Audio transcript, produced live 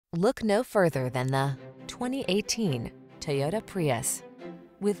Look no further than the 2018 Toyota Prius.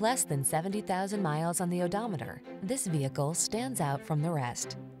 With less than 70,000 miles on the odometer, this vehicle stands out from the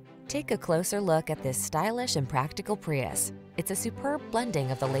rest. Take a closer look at this stylish and practical Prius. It's a superb blending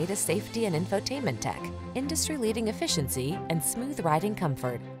of the latest safety and infotainment tech, industry-leading efficiency, and smooth riding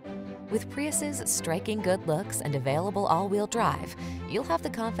comfort. With Prius's striking good looks and available all-wheel drive, you'll have the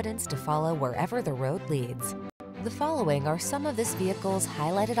confidence to follow wherever the road leads. The following are some of this vehicle's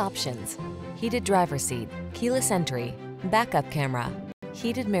highlighted options: heated driver's seat, keyless entry, backup camera,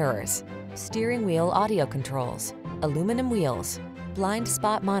 heated mirrors, steering wheel audio controls, aluminum wheels, blind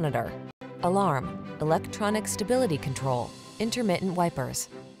spot monitor, alarm, electronic stability control, intermittent wipers.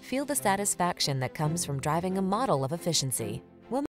 Feel the satisfaction that comes from driving a model of efficiency.